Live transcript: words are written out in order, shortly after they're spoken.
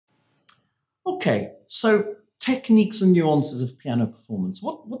Okay, so techniques and nuances of piano performance.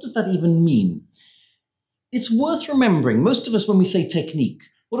 What does that even mean? It's worth remembering, most of us when we say technique,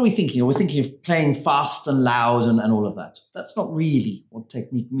 what are we thinking of? We're thinking of playing fast and loud and all of that. That's not really what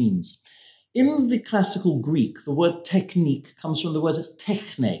technique means. In the classical Greek, the word technique comes from the word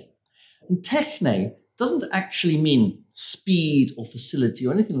techne. And techne doesn't actually mean speed or facility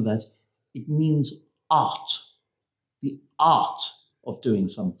or anything like that. It means art, the art of doing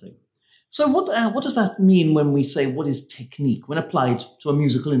something. So what does that mean when we say what is technique when applied to a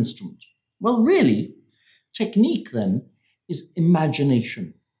musical instrument? Well, really, technique then is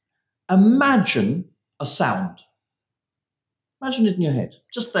imagination. Imagine a sound. Imagine it in your head,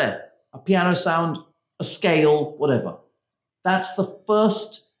 just there. A piano sound, a scale, whatever. That's the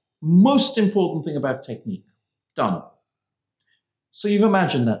first, most important thing about technique. Done. So you've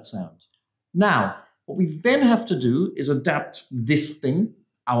imagined that sound. Now, what we then have to do is adapt this thing,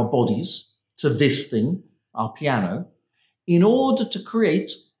 our bodies, to this thing, our piano, in order to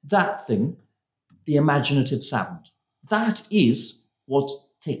create that thing, the imaginative sound. That is what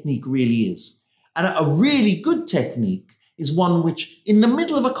technique really is. And a really good technique is one which, in the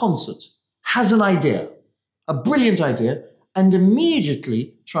middle of a concert, has an idea, a brilliant idea, and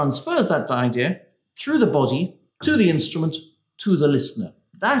immediately transfers that idea through the body, to the instrument, to the listener.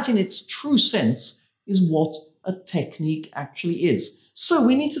 That, in its true sense, is what a technique actually is. So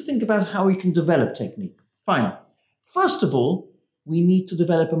we need to think about how we can develop technique. Fine. First of all, we need to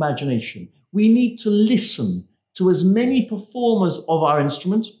develop imagination. We need to listen to as many performers of our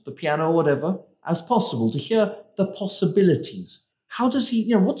instrument, the piano or whatever, as possible, to hear the possibilities. How does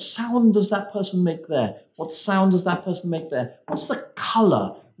he, what sound does that person make there? What sound does that person make there? What's the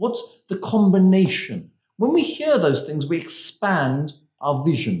color? What's the combination? When we hear those things, we expand our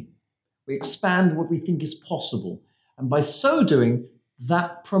vision. We expand what we think is possible. And by so doing,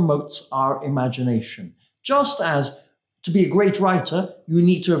 that promotes our imagination. Just as to be a great writer, you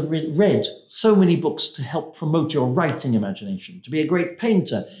need to have read so many books to help promote your writing imagination. To be a great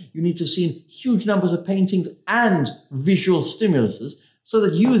painter, you need to have seen huge numbers of paintings and visual stimuluses so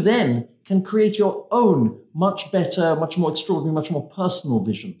that you then can create your own much better, much more extraordinary, much more personal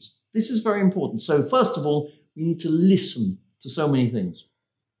visions. This is very important. So first of all, we need to listen to so many things.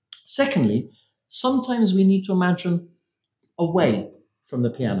 Secondly, sometimes we need to imagine away from the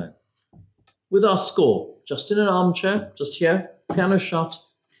piano. With our score, just in an armchair, just here, piano shut,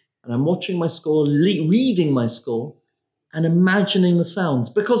 and I'm watching my score, reading my score, and imagining the sounds.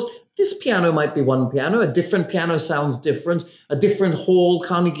 Because this piano might be one piano, a different piano sounds different, a different hall,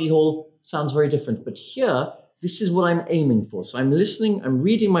 Carnegie Hall, sounds very different. But here, this is what I'm aiming for. So I'm listening, I'm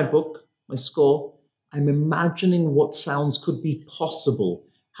reading my book, my score, I'm imagining what sounds could be possible,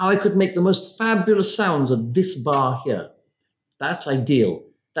 how I could make the most fabulous sounds at this bar here. That's ideal.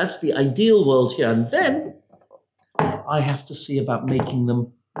 That's the ideal world here. And then I have to see about making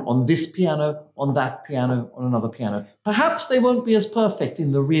them on this piano, on that piano, on another piano. Perhaps they won't be as perfect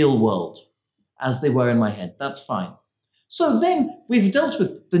in the real world as they were in my head. That's fine. So then we've dealt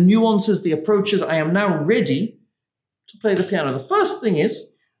with the nuances, the approaches. I am now ready to play the piano. The first thing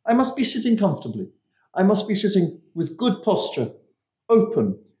is I must be sitting comfortably. I must be sitting with good posture,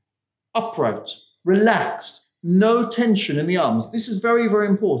 open, upright, relaxed. No tension in the arms. This is very, very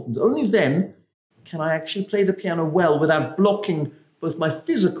important. Only then can I actually play the piano well without blocking both my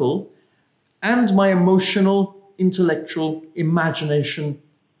physical and my emotional, intellectual, imagination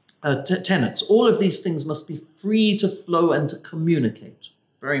tenets. All of these things must be free to flow and to communicate.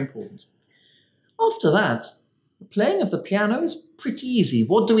 Very important. After that, the playing of the piano is pretty easy.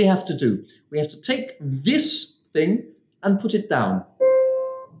 What do we have to do? We have to take this thing and put it down.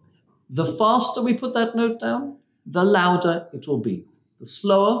 The faster we put that note down, the louder it will be. The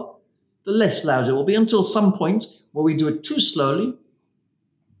slower, the less loud it will be, until some point where we do it too slowly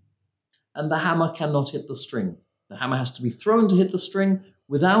and the hammer cannot hit the string. The hammer has to be thrown to hit the string.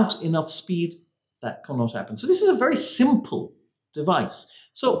 Without enough speed, that cannot happen. So this is a very simple device.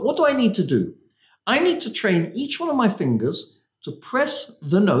 So what do I need to do? I need to train each one of my fingers to press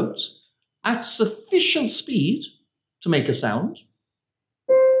the note at sufficient speed to make a sound,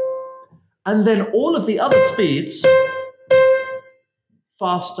 and then all of the other speeds,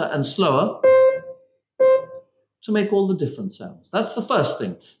 faster and slower, to make all the different sounds. That's the first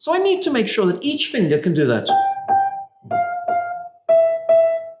thing. So I need to make sure that each finger can do that.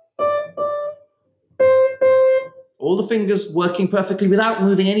 All the fingers working perfectly without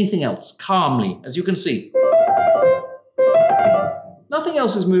moving anything else, calmly, as you can see. Nothing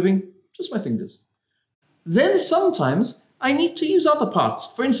else is moving, just my fingers. Then sometimes I need to use other parts.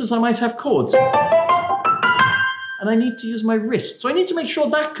 For instance, I might have chords. And I need to use my wrist. So I need to make sure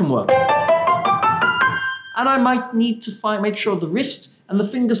that can work. And I might need to make sure the wrist and the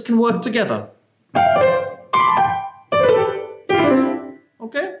fingers can work together.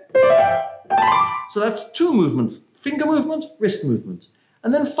 Okay? So that's 2 movements. Finger movement, wrist movement.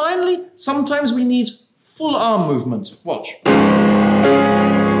 And then finally, sometimes we need full arm movement. Watch.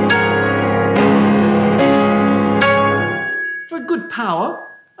 For good power,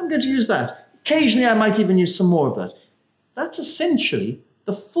 I'm going to use that. Occasionally, I might even use some more of that. That's essentially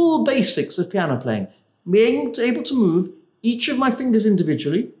the full basics of piano playing. Being able to move each of my fingers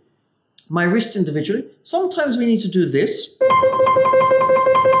individually, my wrist individually. Sometimes we need to do this.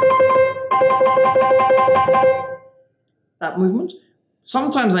 That movement.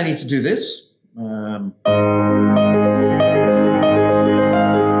 Sometimes I need to do this.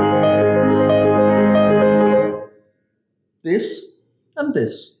 This and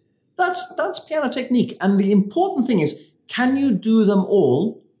this. That's piano technique. And the important thing is, can you do them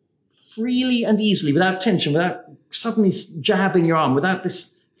all freely and easily, without tension, without suddenly jabbing your arm, without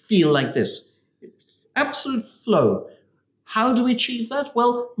this feel like this? Absolute flow. How do we achieve that?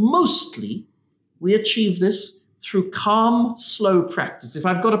 Well, mostly we achieve this through calm, slow practice. If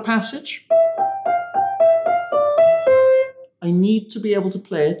I've got a passage, I need to be able to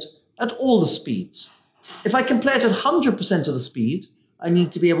play it at all the speeds. If I can play it at 100% of the speed, I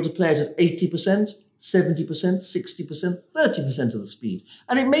need to be able to play it at 80%, 70%, 60%, 30% of the speed.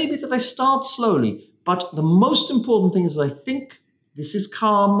 And it may be that I start slowly, but the most important thing is that I think this is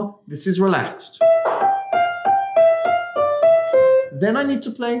calm, this is relaxed. Then I need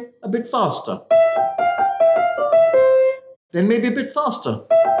to play a bit faster. Then maybe a bit faster.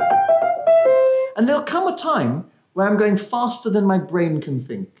 And there'll come a time where I'm going faster than my brain can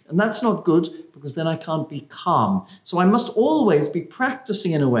think. And that's not good, because then I can't be calm. So I must always be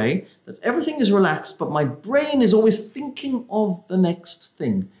practicing in a way that everything is relaxed, but my brain is always thinking of the next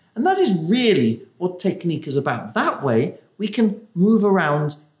thing. And that is really what technique is about. That way, we can move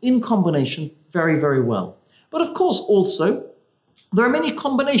around in combination very, very well. But of course, also, there are many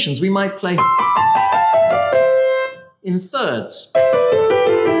combinations. We might play in thirds.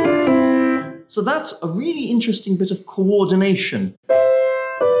 So that's a really interesting bit of coordination.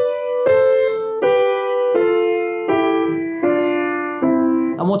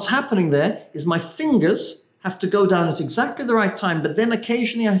 And what's happening there is my fingers have to go down at exactly the right time, but then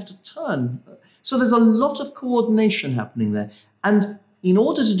occasionally I have to turn. So there's a lot of coordination happening there. And in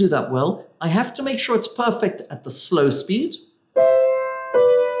order to do that well, I have to make sure it's perfect at the slow speed.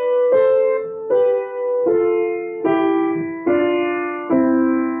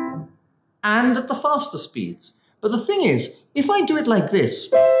 And at the faster speeds. But the thing is, if I do it like this,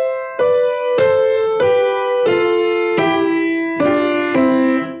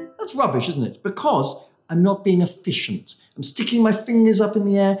 that's rubbish, isn't it? Because I'm not being efficient. I'm sticking my fingers up in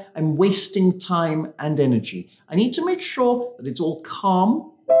the air. I'm wasting time and energy. I need to make sure that it's all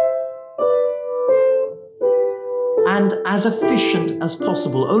calm and as efficient as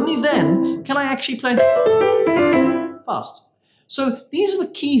possible. Only then can I actually play fast. So these are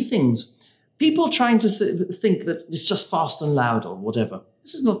the key things. People trying to think that it's just fast and loud or whatever.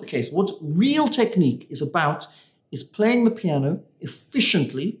 This is not the case. What real technique is about is playing the piano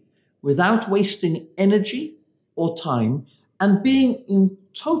efficiently without wasting energy or time and being in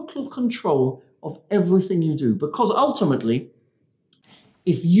total control of everything you do. Because ultimately,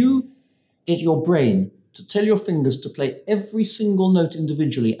 if you get your brain to tell your fingers to play every single note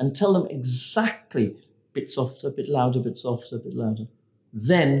individually and tell them exactly a bit softer, a bit louder, a bit softer, a bit louder,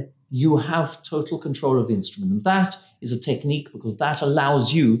 then you have total control of the instrument. And that is a technique, because that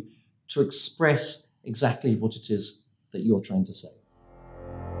allows you to express exactly what it is that you're trying to say.